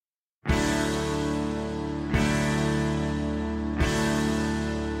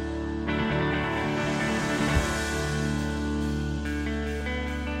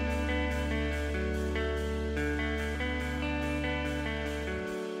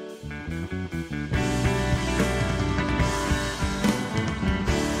When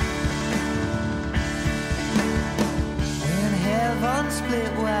heaven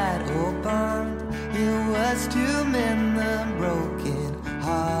split wide open, it was to mend the broken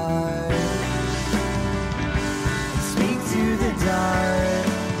heart. Speak to the dark.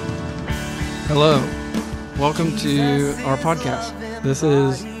 Hello, welcome to our podcast. This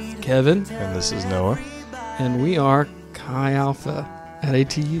is Kevin, And this is Noah. and we are Chi Alpha at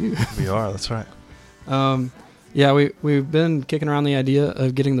ATU. We are, that's right. We've been kicking around the idea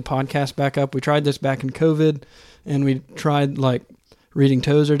of getting the podcast back up. We tried this back in COVID, and we tried like reading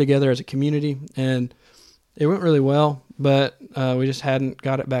Tozer together as a community, and it went really well, but we just hadn't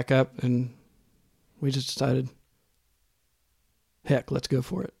got it back up, and we just decided, heck, let's go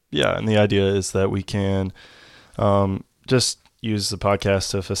for it. Yeah, and the idea is that we can just use the podcast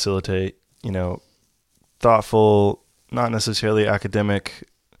to facilitate, thoughtful, not necessarily academic,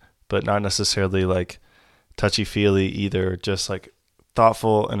 but not necessarily like touchy-feely either, just like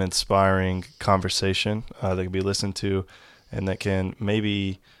thoughtful and inspiring conversation that can be listened to and that can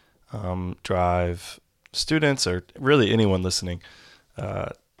maybe drive students or really anyone listening,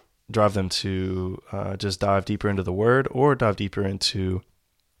 drive them to just dive deeper into the Word or dive deeper into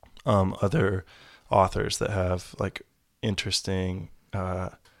other authors that have like interesting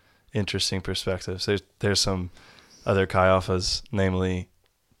perspectives. There's some other Chi Alphas, namely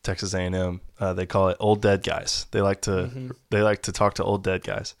Texas A&M. They call it old dead guys. They like to talk to old dead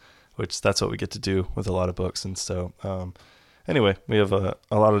guys, which that's what we get to do with a lot of books. And so, anyway, we have a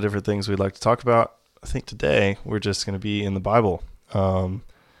lot of different things we'd like to talk about. I think today we're just going to be in the Bible,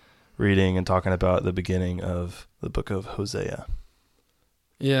 reading and talking about the beginning of the book of Hosea.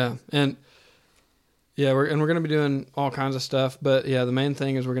 Yeah, and we're going to be doing all kinds of stuff, but yeah, the main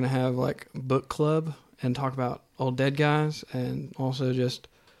thing is we're going to have like book club and talk about old dead guys, and also just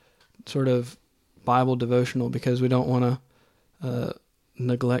sort of Bible devotional, because we don't want to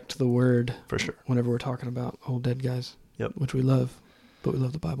neglect the Word For sure. whenever we're talking about old dead guys. Yep. Which we love, but we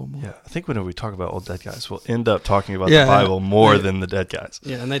love the Bible more. Yeah, I think whenever we talk about old dead guys, we'll end up talking about the Bible more than the dead guys.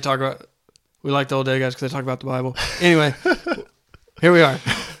 Yeah, and we like the old dead guys because they talk about the Bible. Anyway, here we are.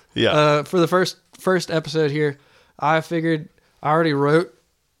 Yeah. For the first episode here, I figured I already wrote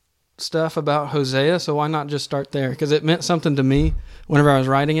stuff about Hosea, so why not just start there? Because it meant something to me whenever I was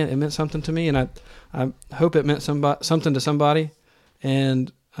writing it. It meant something to me, and I hope it meant something to somebody.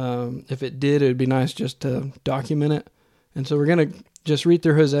 And if it did, it would be nice just to document it. And so we're going to just read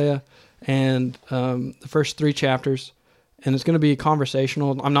through Hosea and the first 3 chapters, and it's going to be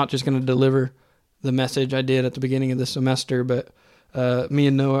conversational. I'm not just going to deliver the message I did at the beginning of the semester, but me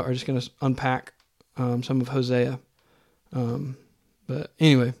and Noah are just going to unpack some of Hosea. But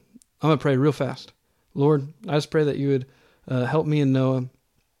anyway, I'm going to pray real fast. Lord, I just pray that you would help me and Noah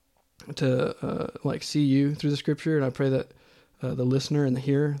to see you through the scripture, and I pray that the listener and the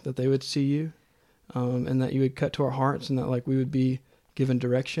hearer, that they would see you, and that you would cut to our hearts, and that we would be given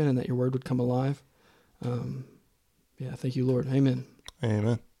direction, and that your word would come alive. Thank you, Lord. Amen.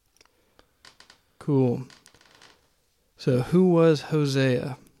 Amen. Cool. So who was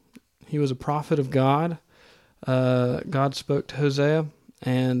Hosea? He was a prophet of God. God spoke to Hosea,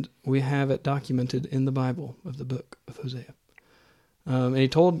 and we have it documented in the Bible of the book of Hosea. And he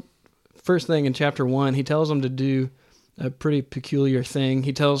told, first thing in chapter 1, he tells him to do a pretty peculiar thing.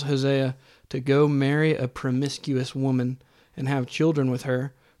 He tells Hosea to go marry a promiscuous woman and have children with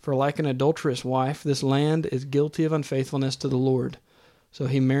her, for like an adulterous wife, this land is guilty of unfaithfulness to the Lord. So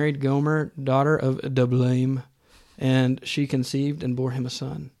he married Gomer, daughter of Diblaim, and she conceived and bore him a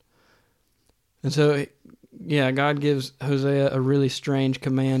son. And so, God gives Hosea a really strange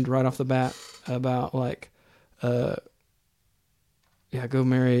command right off the bat about go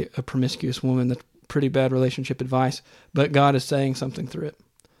marry a promiscuous woman. That's pretty bad relationship advice, but God is saying something through it.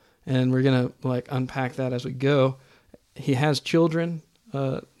 And we're going to unpack that as we go. He has children.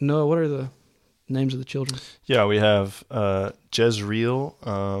 Noah, what are the names of the children? Yeah, we have Jezreel.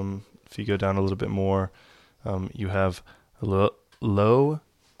 If you go down a little bit more, you have Lo-Ruhamah,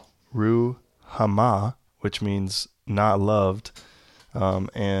 which means not loved,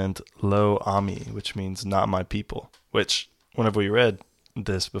 and Lo-Ami, which means not my people, which whenever we read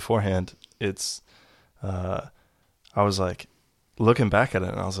this beforehand, it's, I was looking back at it,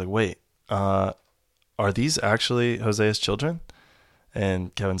 and I was like, wait, are these actually Hosea's children?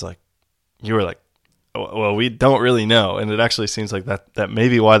 And Kevin's like, you were like, well, we don't really know. And it actually seems like that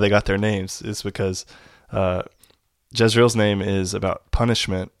maybe why they got their names is because Jezreel's name is about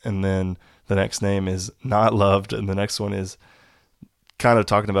punishment, and then the next name is not loved, and the next one is kind of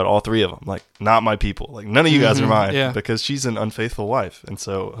talking about all three of them, like, not my people, like, none of you guys are mine, yeah. because she's an unfaithful wife. And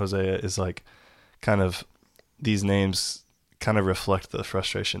so Hosea is like, kind of, these names kind of reflect the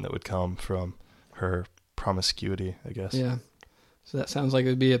frustration that would come from her promiscuity, I guess. Yeah. So that sounds like it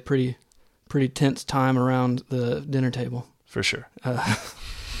would be a pretty tense time around the dinner table. For sure.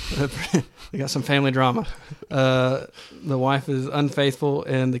 They got some family drama. The wife is unfaithful,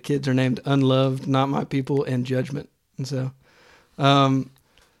 and the kids are named Unloved, Not My People, and Judgment. And so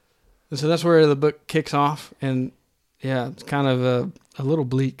that's where the book kicks off. And yeah, it's kind of a little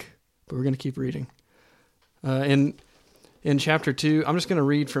bleak, but we're going to keep reading. In chapter 2, I'm just going to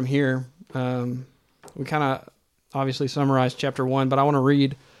read from here. We kind of obviously summarized chapter 1, but I want to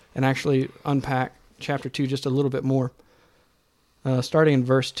read and actually unpack chapter 2 just a little bit more. Starting in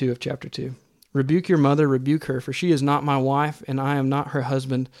verse 2 of chapter 2. Rebuke your mother, rebuke her, for she is not my wife, and I am not her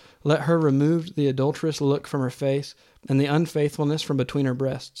husband. Let her remove the adulterous look from her face, and the unfaithfulness from between her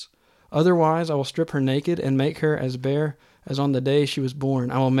breasts. Otherwise I will strip her naked, and make her as bare as on the day she was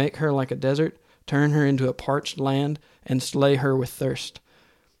born. I will make her like a desert, turn her into a parched land, and slay her with thirst.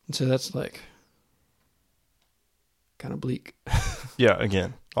 And so that's like kind of bleak. Yeah,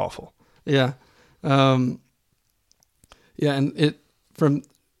 again, awful. Yeah. Yeah, and it from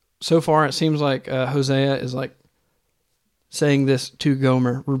so far it seems like Hosea is like saying this to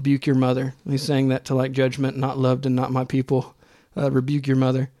Gomer, rebuke your mother. He's saying that to like Judgment, not loved and not my people. Rebuke your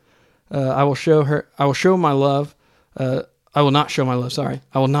mother. I will show my love. I will not show my love, sorry.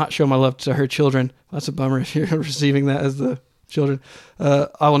 I will not show my love to her children. That's a bummer if you're receiving that as the children.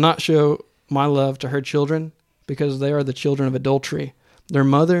 I will not show my love to her children because they are the children of adultery. Their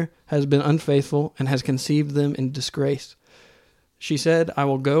mother has been unfaithful and has conceived them in disgrace. She said, I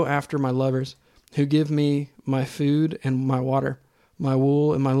will go after my lovers who give me my food and my water, my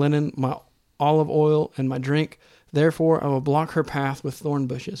wool and my linen, my olive oil and my drink. Therefore, I will block her path with thorn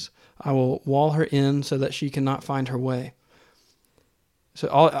bushes. I will wall her in so that she cannot find her way.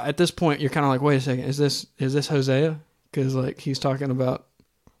 So at this point, you're kind of like, wait a second, is this Hosea? Because like he's talking about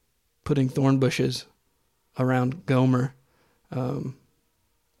putting thorn bushes around Gomer.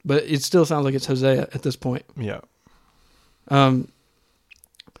 But it still sounds like it's Hosea at this point. Yeah.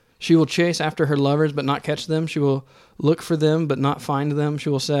 She will chase after her lovers, but not catch them. She will look for them, but not find them. She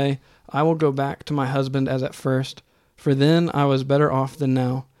will say, I will go back to my husband as at first, for then I was better off than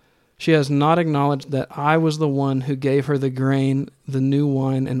now. She has not acknowledged that I was the one who gave her the grain, the new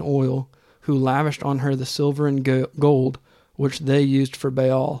wine and oil, who lavished on her the silver and gold, which they used for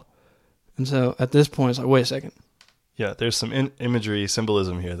Baal. And so at this point, it's like, wait a second. Yeah, there's some imagery,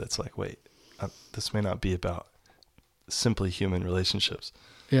 symbolism here that's like, wait, this may not be about simply human relationships.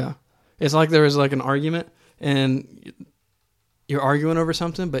 Yeah. It's like there was like an argument and you're arguing over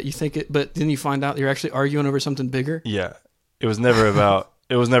something, but you think but then you find out you're actually arguing over something bigger. Yeah. It was never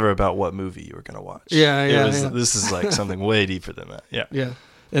about what movie you were going to watch. Yeah. This is like something way deeper than that. Yeah. Yeah.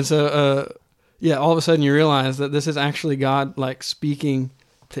 And so, all of a sudden you realize that this is actually God like speaking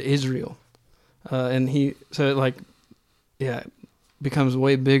to Israel. And it becomes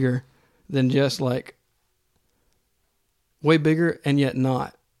way bigger than just like, way bigger and yet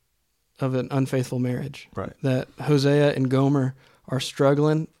not of an unfaithful marriage. Right. That Hosea and Gomer are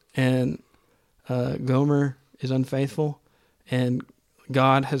struggling, and Gomer is unfaithful, and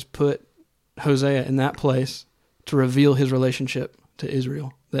God has put Hosea in that place to reveal his relationship to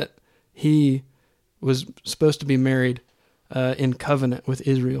Israel, that he was supposed to be married in covenant with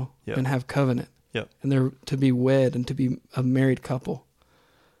Israel. Yep. And have covenant. Yep. And they're to be wed and to be a married couple.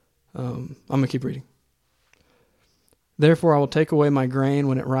 I'm going to keep reading. Therefore I will take away my grain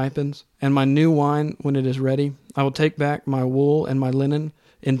when it ripens, and my new wine when it is ready. I will take back my wool and my linen,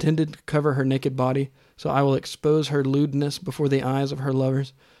 intended to cover her naked body, so I will expose her lewdness before the eyes of her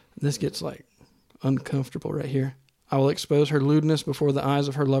lovers. This gets like uncomfortable right here. I will expose her lewdness before the eyes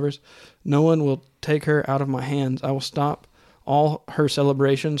of her lovers. No one will take her out of my hands. I will stop all her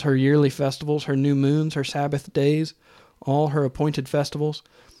celebrations, her yearly festivals, her new moons, her Sabbath days, all her appointed festivals.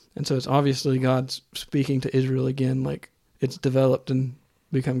 And so it's obviously God speaking to Israel again, like it's developed and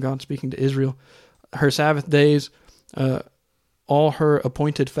become God speaking to Israel. Her Sabbath days, all her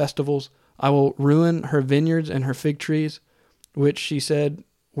appointed festivals. I will ruin her vineyards and her fig trees, which she said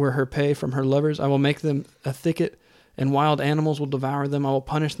were her pay from her lovers. I will make them a thicket, and wild animals will devour them. I will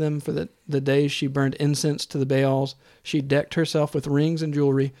punish them for the days she burned incense to the Baals. She decked herself with rings and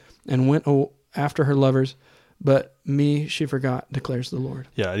jewelry and went after her lovers. But me she forgot, declares the Lord.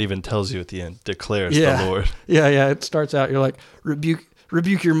 Yeah, it even tells you at the end, declares the Lord. Yeah. It starts out, you're like,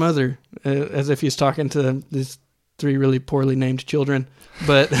 rebuke your mother, as if he's talking to 3 really poorly named children,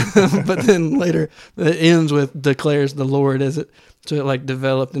 but but then later it ends with declares the Lord as it, so it like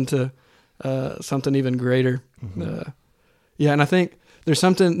developed into something even greater. Yeah, and I think there's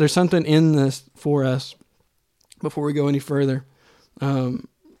something in this for us before we go any further, that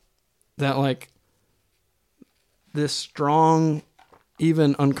like this strong,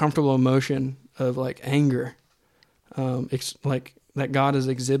 even uncomfortable emotion of like anger, like that God is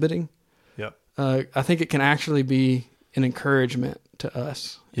exhibiting. Yep. I think it can actually be an encouragement to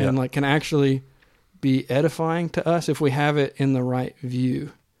us, and like can actually be edifying to us if we have it in the right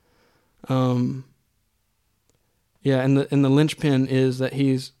view. And the linchpin is that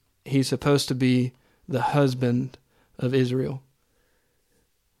he's supposed to be the husband of Israel.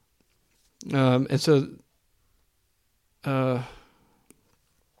 And so the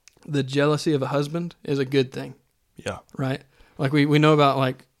jealousy of a husband is a good thing. Yeah. Right? Like we know about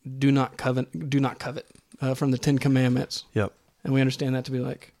like do not covet from the 10 Commandments. Yep. And we understand that to be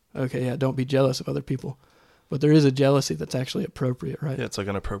like, okay, yeah, don't be jealous of other people. But there is a jealousy that's actually appropriate, right? Yeah, it's like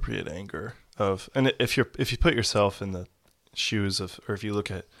an appropriate anger of, and if you put yourself in the shoes of, or if you look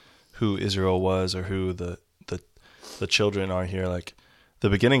at who Israel was or who the children are here, like the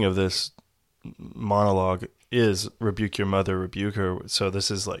beginning of this monologue is rebuke your mother, rebuke her. So this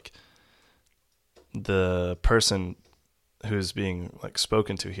is like the person who's being like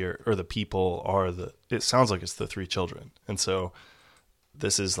spoken to here, or the people are it sounds like it's the 3 children. And so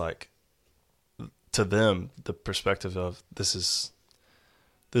this is like, to them, the perspective of this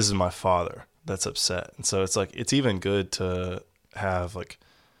is my father that's upset. And so it's like, it's even good to have like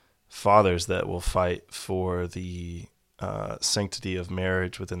fathers that will fight for the sanctity of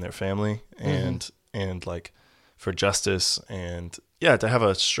marriage within their family, and like for justice, and to have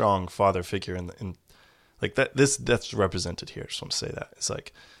a strong father figure in like that. That's represented here. Just want to say that it's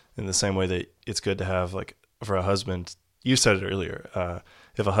like in the same way that it's good to have like for a husband. You said it earlier.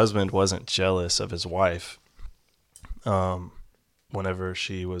 If a husband wasn't jealous of his wife, whenever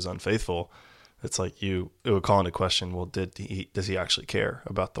she was unfaithful, it's like it would call into question, well, does he actually care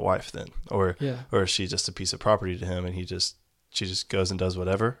about the wife then? Or is she just a piece of property to him, and she just goes and does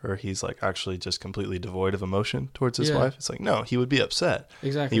whatever? Or he's like actually just completely devoid of emotion towards his wife? It's like, no, he would be upset.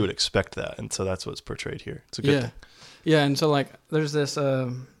 Exactly. He would expect that. And so that's what's portrayed here. It's a good thing. Yeah. And so like there's this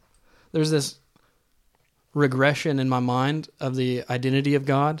regression in my mind of the identity of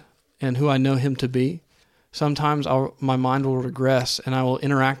God and who I know him to be. Sometimes my mind will regress and I will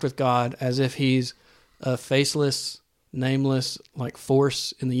interact with God as if he's a faceless, nameless, like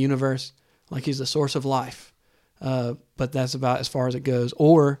force in the universe, like he's the source of life. But that's about as far as it goes.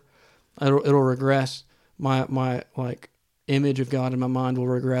 Or it'll regress. My like image of God in my mind will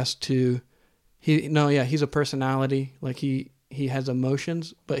regress to he's a personality. Like he has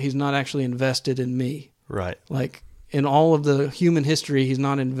emotions, but he's not actually invested in me. Right. Like in all of the human history, he's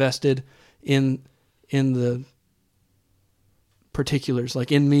not invested in the particulars,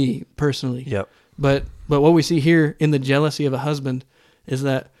 like in me personally. Yep. But what we see here in the jealousy of a husband is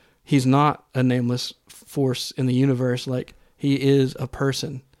that he's not a nameless force in the universe. Like he is a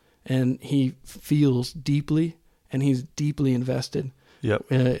person, and he feels deeply, and he's deeply invested. Yep.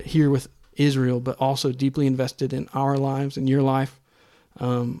 Here with Israel, but also deeply invested in our lives and your life.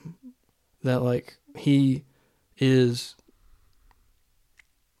 That like he is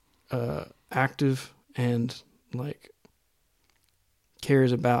active and like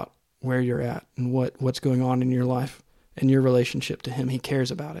cares about where you're at and what's going on in your life and your relationship to him. He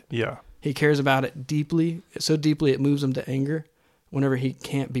cares about it. Yeah. He cares about it deeply, so deeply it moves him to anger whenever he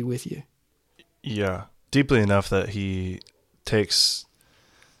can't be with you. Yeah. Deeply enough that he takes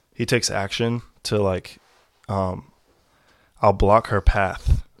action to like, I'll block her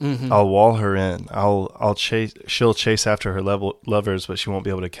path. Mm-hmm. I'll wall her in. She'll chase after her lovers, but she won't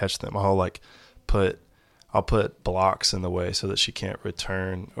be able to catch them. I'll put blocks in the way so that she can't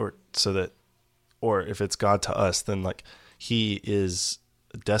return, or if it's God to us, then like he is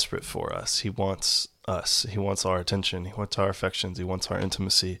desperate for us. He wants us. He wants our attention. He wants our affections. He wants our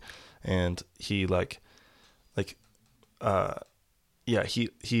intimacy. And he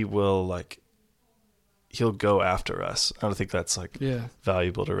he will like, he'll go after us. I don't think that's like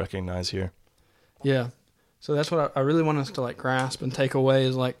valuable to recognize here. Yeah. So that's what I really want us to like grasp and take away,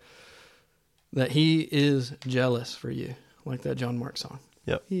 is like that he is jealous for you, like that John Mark song.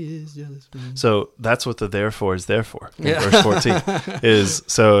 Yep. He is jealous for you. So that's what the therefore is there for. Verse 14 is,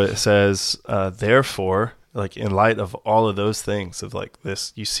 so it says, therefore, like in light of all of those things of like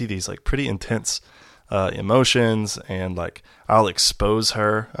this, you see these like pretty intense emotions, and like I'll expose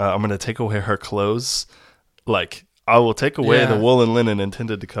her. I'm going to take away her clothes. Like I will take away Yeah. the wool and linen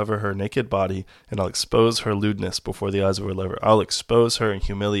intended to cover her naked body, and I'll expose her lewdness before the eyes of her lover. I'll expose her and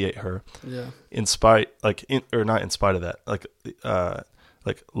humiliate her Yeah. in spite, or not in spite of that,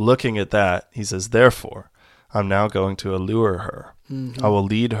 like looking at that, he says, therefore, I'm now going to allure her. Mhm. I will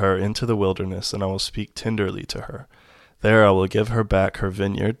lead her into the wilderness, and I will speak tenderly to her. There I will give her back her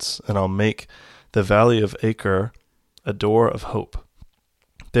vineyards, and I'll make the valley of Acre a door of hope.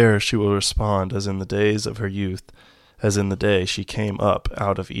 There she will respond as in the days of her youth, as in the day she came up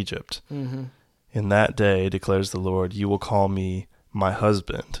out of Egypt. Mhm. In that day, declares the Lord, you will call me my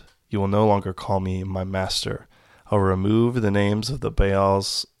husband. You will no longer call me my master. I'll remove the names of the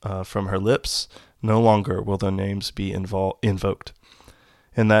Baals from her lips. No longer will their names be invoked.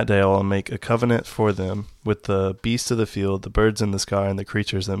 In that day I will make a covenant for them with the beasts of the field, the birds in the sky, and the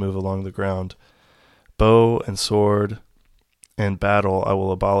creatures that move along the ground. Bow and sword and battle I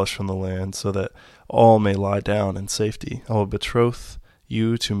will abolish from the land, so that all may lie down in safety. I will betroth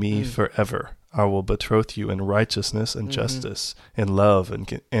you to me forever. I will betroth you in righteousness and justice, in love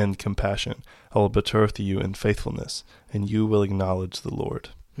and compassion. I will betroth you in faithfulness, and you will acknowledge the Lord.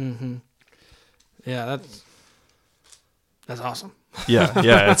 Mm-hmm. Yeah, that's awesome.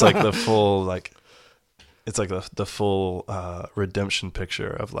 Yeah, it's like the full it's like the full redemption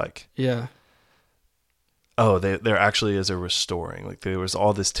picture of like, Yeah. oh, there actually is a restoring. Like there was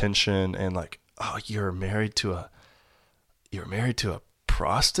all this tension and like, oh, you're married to a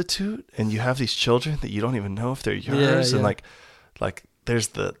prostitute and you have these children that you don't even know if they're yours. Yeah. And like there's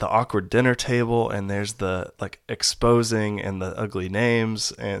the awkward dinner table and there's the like exposing and the ugly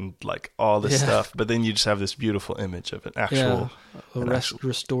names and like all this stuff. But then you just have this beautiful image of an actual,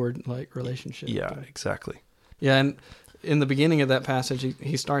 restored like relationship. Yeah, exactly. Yeah. And in the beginning of that passage,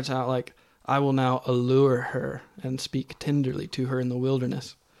 he starts out like, I will now allure her and speak tenderly to her in the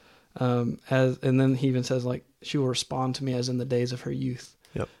wilderness. And then he even says like, she will respond to me as in the days of her youth.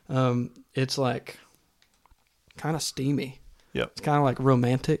 Yep. It's like kind of steamy. Yep. It's kind of like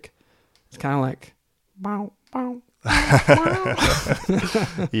romantic. It's kind of like, bow, bow, bow.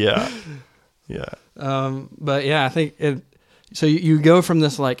 Yeah. But yeah, I think so you go from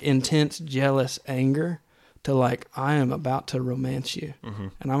this like intense, jealous anger to like, I am about to romance you,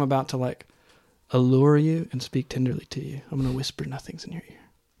 and I'm about to like allure you and speak tenderly to you. I'm going to whisper nothings in your ear.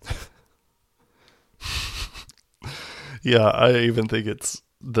 Yeah, I even think it's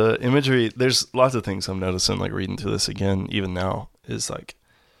the imagery. There's lots of things I'm noticing, like reading through this again, even now, is like,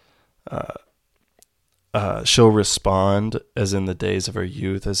 she'll respond as in the days of her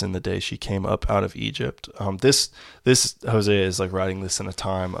youth, as in the day she came up out of Egypt. This Hosea is like writing this in a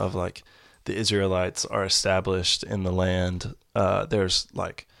time of like the Israelites are established in the land. There's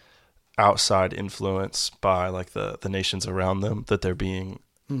like outside influence by like the nations around them that they're being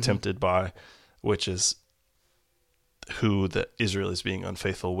tempted by, which is who the Israel is being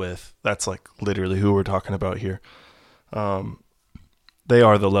unfaithful with. That's like literally who we're talking about here. They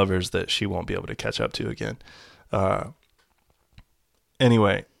are the lovers that she won't be able to catch up to again.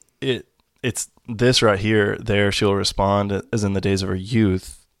 Anyway, it's this right here. There she'll respond as in the days of her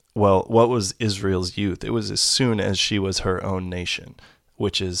youth. Well, what was Israel's youth? It was as soon as she was her own nation,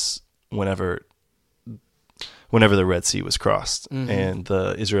 which is whenever the Red Sea was crossed, and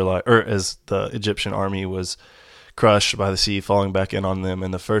the as the Egyptian army was crushed by the sea, falling back in on them.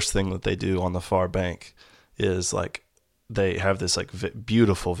 And the first thing that they do on the far bank is like they have this like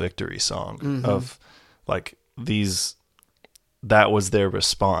beautiful victory song of like these. That was their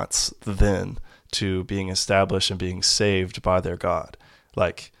response then to being established and being saved by their God.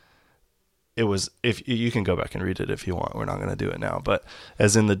 Like it was, if you can go back and read it if you want, we're not going to do it now, but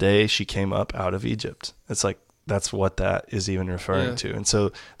as in the day she came up out of Egypt, it's like, that's what that is even referring to. And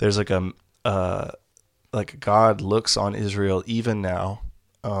so there's like like God looks on Israel even now,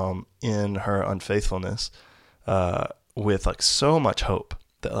 in her unfaithfulness, with like so much hope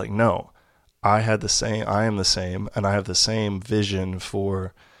that like, no, I am the same, and I have the same vision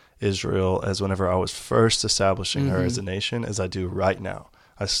for Israel as whenever I was first establishing her as a nation as I do right now.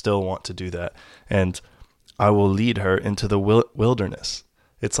 I still want to do that. And I will lead her into the wilderness.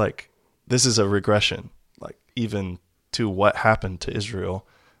 It's like, this is a regression, like even to what happened to Israel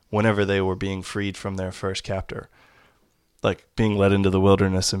whenever they were being freed from their first captor, like being led into the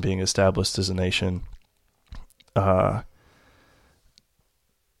wilderness and being established as a nation. I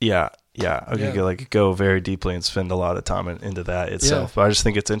could go very deeply and spend a lot of time into that itself. But I just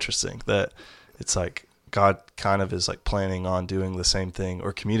think it's interesting that it's like God kind of is like planning on doing the same thing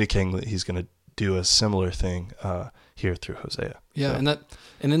or communicating that he's going to do a similar thing here through Hosea. Yeah, so.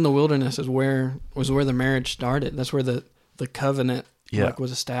 And in the wilderness was where the marriage started. That's where the covenant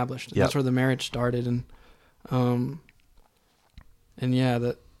was established. That's where the marriage started. And And yeah,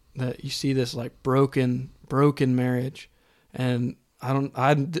 that you see this like broken marriage, and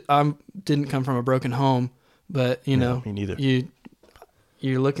I didn't come from a broken home, but you know, me neither.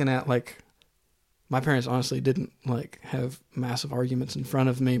 You're looking at like, my parents honestly didn't like have massive arguments in front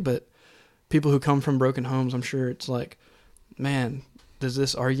of me, but people who come from broken homes, I'm sure it's like, man, does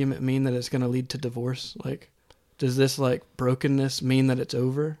this argument mean that it's going to lead to divorce? Like, does this like brokenness mean that it's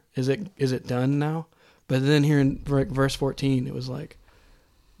over? Is it done now? But then here in verse 14, it was like,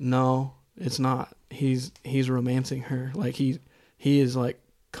 no, it's not. He's romancing her. Like he is like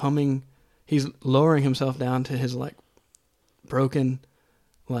he's lowering himself down to his like broken,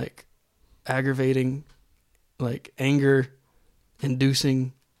 like aggravating, like anger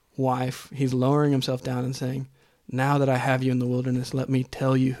inducing wife. He's lowering himself down and saying, now that I have you in the wilderness, let me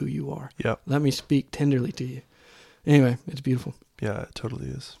tell you who you are. Yep. Let me speak tenderly to you. Anyway, it's beautiful. Yeah, it totally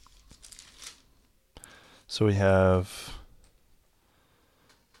is. So we have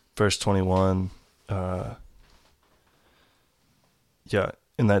verse 21.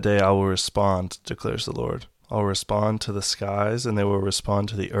 In that day I will respond, declares the Lord. I'll respond to the skies, and they will respond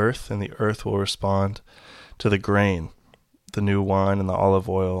to the earth, and the earth will respond to the grain, the new wine, and the olive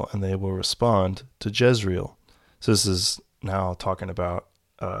oil, and they will respond to Jezreel. So this is now talking about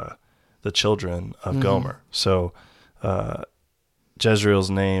the children of Gomer. So Jezreel's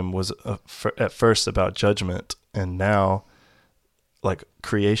name was at first about judgment, and now like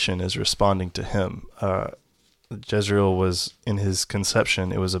creation is responding to him. Jezreel was, in his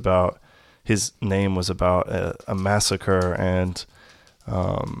conception, it was about, his name was about a massacre and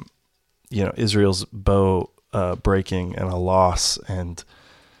Israel's bow breaking and a loss, and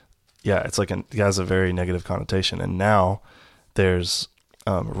it's like it has a very negative connotation. And now there's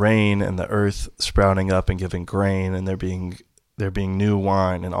rain and the earth sprouting up and giving grain, and there being new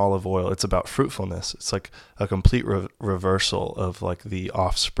wine and olive oil. It's about fruitfulness. It's like a complete reversal of like the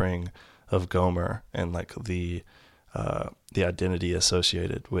offspring of Gomer and like the identity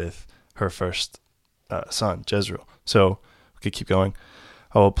associated with her first son, Jezreel. So we could keep going.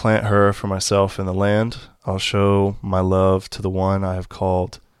 I will plant her for myself in the land. I'll show my love to the one I have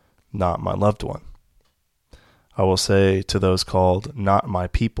called not my loved one. I will say to those called not my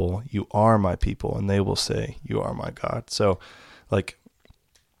people, you are my people, and they will say, you are my God. So like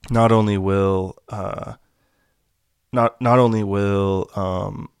not only will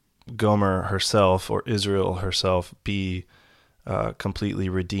Gomer herself or Israel herself be completely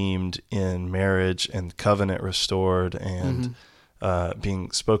redeemed in marriage and covenant restored and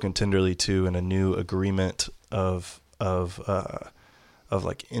being spoken tenderly to in a new agreement of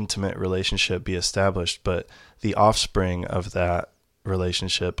like intimate relationship be established, but the offspring of that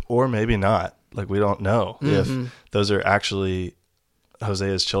relationship, or maybe not, like we don't know if those are actually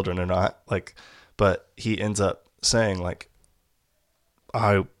Hosea's children or not, like, but he ends up saying like,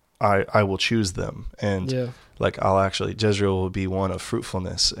 I will choose them, and like Jezreel will be one of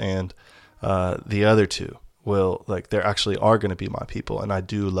fruitfulness, and the other two will, like, they actually are going to be my people, and I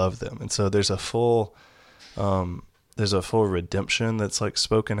do love them. And so there's a full redemption that's like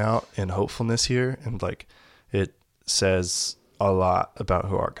spoken out in hopefulness here, and like it says a lot about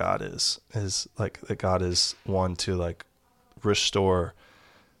who our God is like that God is one to like restore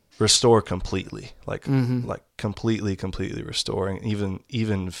completely, like like completely restoring,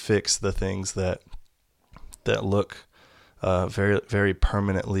 even fix the things that look very, very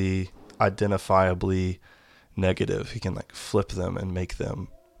permanently, identifiably negative. He can like flip them and make them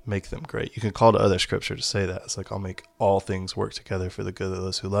great. You can call to other scripture to say that. It's like, I'll make all things work together for the good of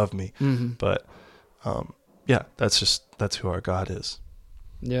those who love me. But that's who our God is.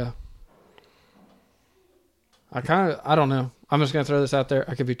 Yeah. I don't know. I'm just going to throw this out there.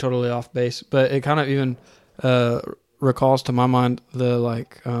 I could be totally off base, but it kind of even recalls to my mind the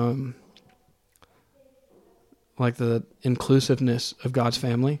like the inclusiveness of God's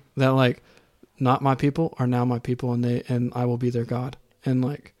family, that like not my people are now my people, and I will be their God. And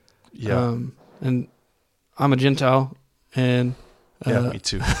like, and I'm a Gentile, and me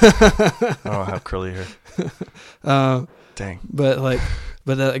too. I don't have curly hair. Dang. But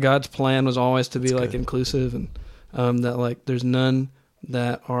that God's plan was always to be That's like good. inclusive, and that like there's none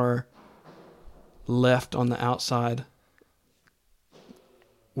that are left on the outside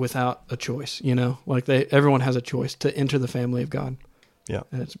without a choice, you know, like everyone has a choice to enter the family of God. Yeah.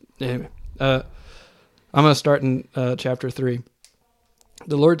 And anyway, I'm going to start in chapter 3.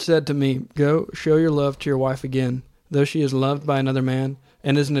 The Lord said to me, go show your love to your wife again, though she is loved by another man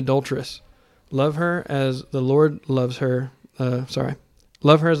and is an adulteress. Love her as the Lord loves her.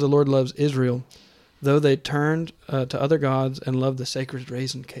 Love her as the Lord loves Israel, though they turned to other gods and loved the sacred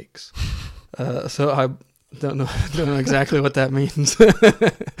raisin cakes. So Don't know exactly what that means.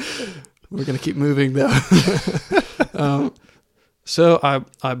 We're gonna keep moving though. So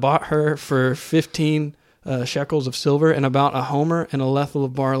I bought her for 15 shekels of silver and about a homer and a lethal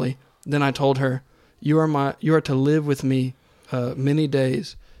of barley. Then I told her, you are to live with me many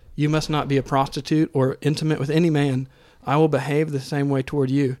days. You must not be a prostitute or intimate with any man. I will behave the same way toward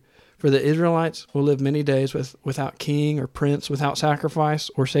you. For the Israelites will live many days without king or prince, without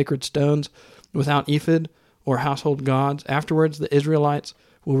sacrifice or sacred stones, without ephod or household gods. Afterwards the Israelites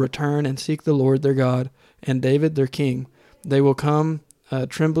will return and seek the Lord their God and David their king. They will come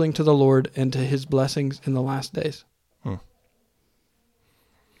trembling to the Lord and to his blessings in the last days.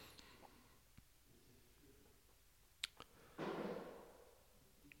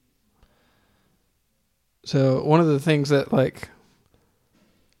 So one of the things that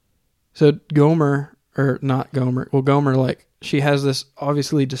Gomer, she has this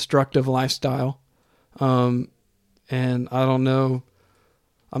obviously destructive lifestyle. And I don't know,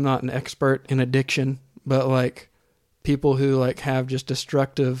 I'm not an expert in addiction, but people who have just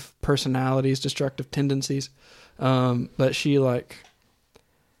destructive personalities, destructive tendencies. But she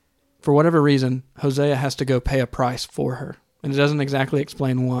for whatever reason, Hosea has to go pay a price for her. And it doesn't exactly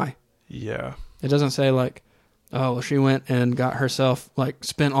explain why. Yeah. It doesn't say she went and got herself,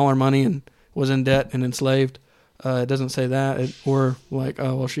 spent all her money and was in debt and enslaved. It doesn't say that.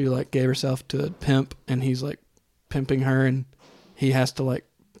 She gave herself to a pimp and he's pimping her and he has to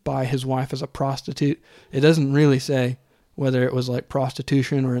buy his wife as a prostitute. It doesn't really say whether it was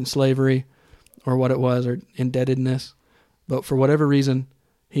prostitution or in slavery or what it was or indebtedness. But for whatever reason,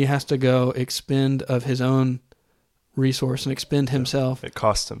 he has to go expend of his own resource and expend himself. It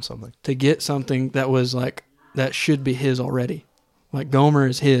cost him something to get something that was that should be his already. Gomer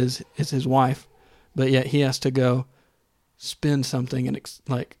is his wife, but yet he has to go spend something and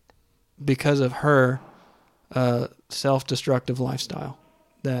because of her self-destructive lifestyle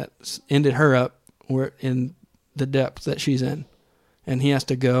that ended her up in the depth that she's in, and he has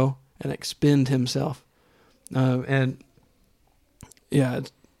to go and expend himself.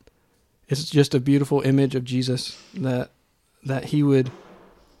 It's just a beautiful image of Jesus that he would,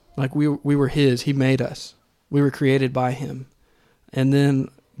 we were his, he made us. We were created by him. And then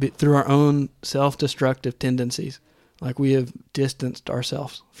through our own self-destructive tendencies, we have distanced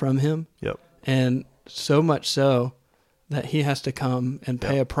ourselves from him. Yep. And so much so that he has to come and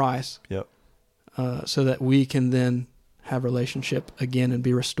pay a price. Yep. So that we can then have relationship again and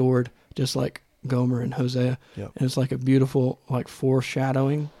be restored, just like Gomer and Hosea. Yep. And it's a beautiful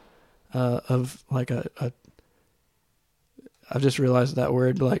foreshadowing of I've just realized that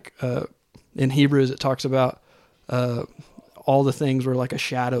word, in Hebrews it talks about all the things were a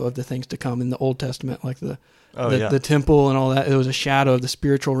shadow of the things to come in the Old Testament, the temple and all that. It was a shadow of the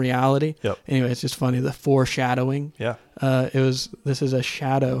spiritual reality. Yep. Anyway, it's just funny, the foreshadowing. Yeah. This is a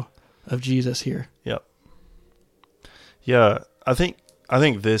shadow of Jesus here. Yep. Yeah, I think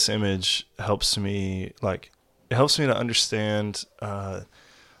this image helps me to understand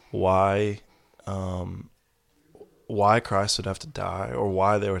why Christ would have to die, or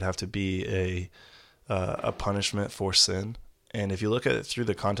why there would have to be a punishment for sin. And if you look at it through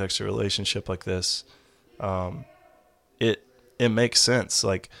the context of a relationship like this, it makes sense.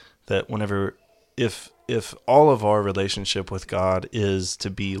 That whenever, if all of our relationship with God is to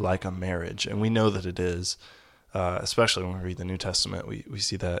be like a marriage, and we know that it is, especially when we read the New Testament, we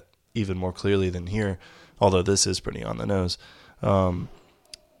see that even more clearly than here, although this is pretty on the nose.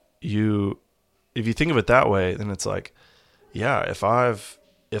 If you think of it that way, then it's if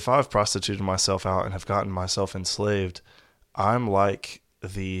I've prostituted myself out and have gotten myself enslaved, I am like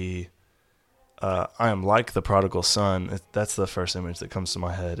the prodigal son. That's the first image that comes to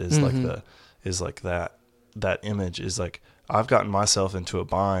my head. Is that image is I've gotten myself into a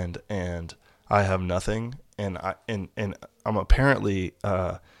bind and I have nothing, and I'm apparently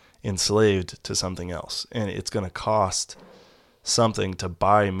enslaved to something else, and it's going to cost something to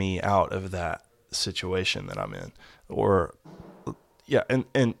buy me out of that situation that I'm in.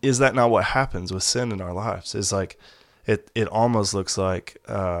 And is that not what happens with sin in our lives? Is it almost looks like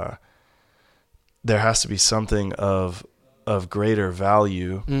there has to be something of greater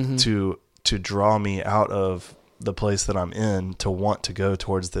value to draw me out of the place that I'm in to want to go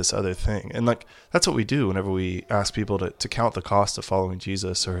towards this other thing. And that's what we do whenever we ask people to count the cost of following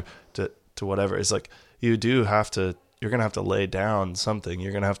Jesus, or to whatever. It's you're going to have to lay down something.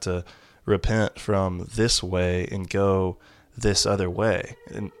 You're going to have to repent from this way and go this other way,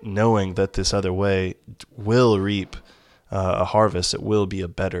 and knowing that this other way will reap a harvest. It will be a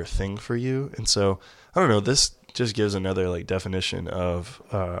better thing for you. And so, I don't know, this just gives another definition of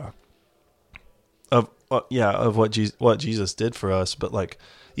of what Jesus did for us, but like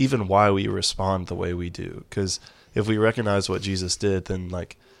even why we respond the way we do. Because if we recognize what Jesus did, then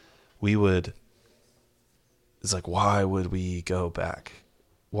like it's like, why would we go back?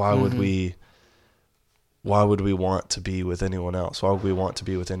 Why would we want to be with anyone else? Why would we want to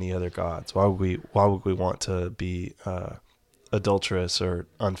be with any other gods? Why would we want to be adulterous or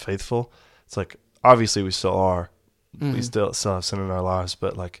unfaithful? It's like, obviously we still are. Mm-hmm. We still have sin in our lives,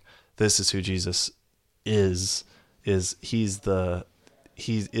 but like, this is who Jesus is he is the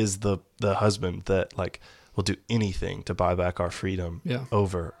husband that like will do anything to buy back our freedom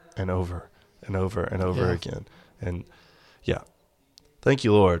over and over and over and over again. And thank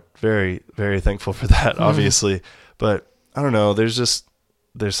you, Lord. Very, very thankful for that, obviously. But I don't know, there's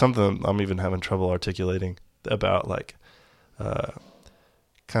something I'm even having trouble articulating about like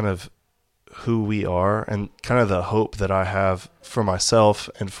kind of who we are and kind of the hope that I have for myself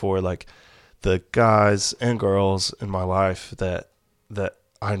and for like the guys and girls in my life that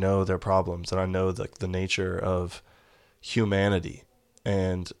I know their problems and I know the nature of humanity,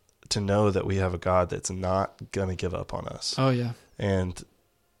 and to know that we have a God that's not going to give up on us. Oh yeah. And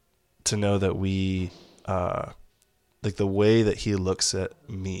to know that we, like the way that he looks at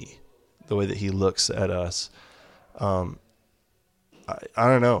me, the way that he looks at us, I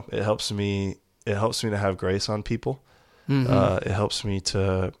don't know. It helps me to have grace on people. Mm-hmm. It helps me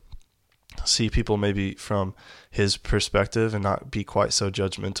to see people maybe from his perspective and not be quite so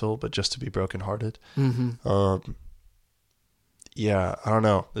judgmental, but just to be brokenhearted. Mm-hmm. I don't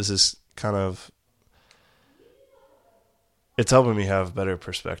know. This is kind of, it's helping me have better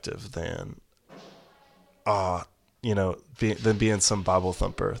perspective than, than being some Bible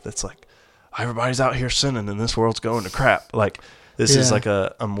thumper that's like, everybody's out here sinning and this world's going to crap. Like, this is like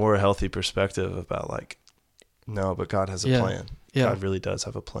a more healthy perspective about like, no, but God has a plan. Yeah. God really does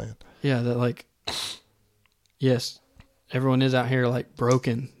have a plan. Yeah, that like, yes, everyone is out here like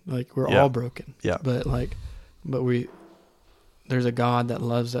broken. Like we're all broken. Yeah. But there's a God that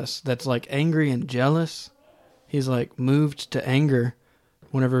loves us, that's like angry and jealous. He's like moved to anger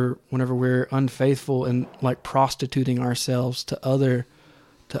whenever we're unfaithful and like prostituting ourselves to other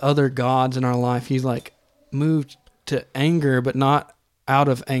gods in our life. He's like moved to anger, but not out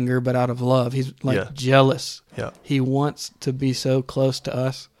of anger, but out of love. He's like jealous. Yeah. He wants to be so close to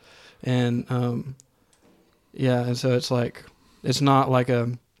us. And, and so it's like, it's not like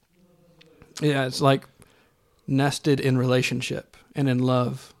it's like nested in relationship and in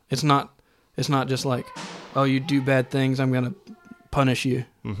love. It's not just like, oh, you do bad things, I'm going to punish you.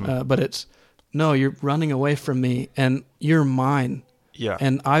 Mm-hmm. But it's, no, you're running away from me and you're mine. Yeah.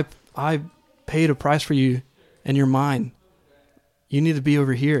 And I paid a price for you and you're mine. You need to be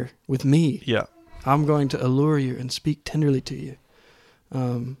over here with me. Yeah. I'm going to allure you and speak tenderly to you.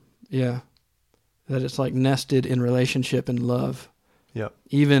 That it's like nested in relationship and love. Yeah.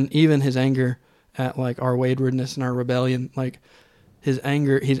 Even his anger at like our waywardness and our rebellion, like his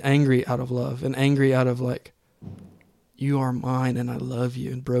anger, he's angry out of love and angry out of like, you are mine and I love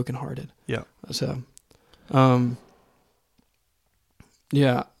you, and brokenhearted. Yeah. So, I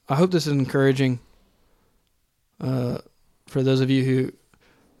hope this is encouraging, for those of you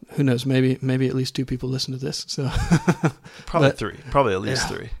who knows, maybe at least 2 people listen to this. So probably 3, probably at least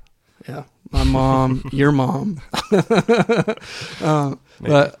 3. Yeah. My mom, your mom. But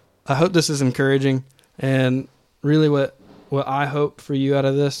I hope this is encouraging, and really what I hope for you out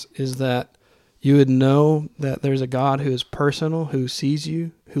of this is that you would know that there's a God who is personal, who sees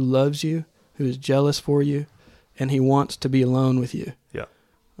you, who loves you, who is jealous for you, and he wants to be alone with you. Yeah.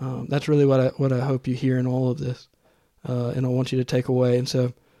 That's really what I hope you hear in all of this. And I want you to take away. And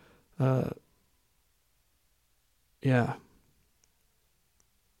so,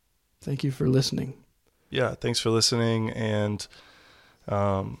 thank you for listening. Yeah, thanks for listening. And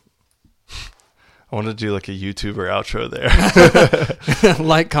I want to do like a YouTuber outro there.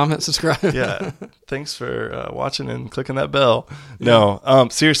 Like, comment, subscribe. Yeah. Thanks for watching and clicking that bell. No,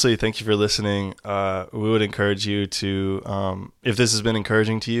 seriously, thank you for listening. We would encourage you to, if this has been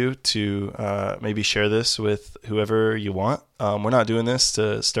encouraging to you, to maybe share this with whoever you want. We're not doing this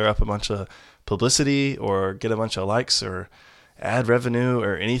to stir up a bunch of publicity or get a bunch of likes or ad revenue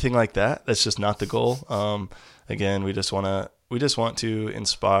or anything like that. That's just not the goal. Again, we just want to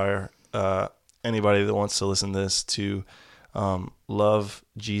inspire anybody that wants to listen to this to love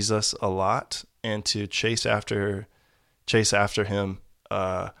Jesus a lot and to chase after him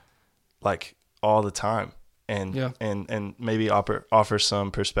like all the time, and maybe offer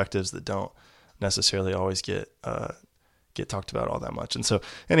some perspectives that don't necessarily always get talked about all that much. And so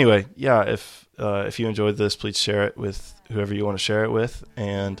anyway, if you enjoyed this, please share it with whoever you want to share it with,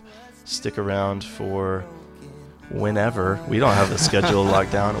 and stick around for whenever. We don't have the schedule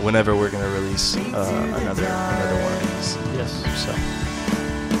locked down. Whenever we're going to release another one of these. Yes. So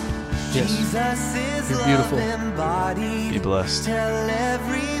Yes. Jesus is You're beautiful. love embodied. be blessed. Tell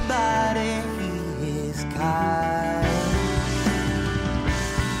everybody he is kind.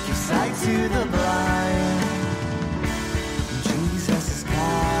 Give sight to the blind.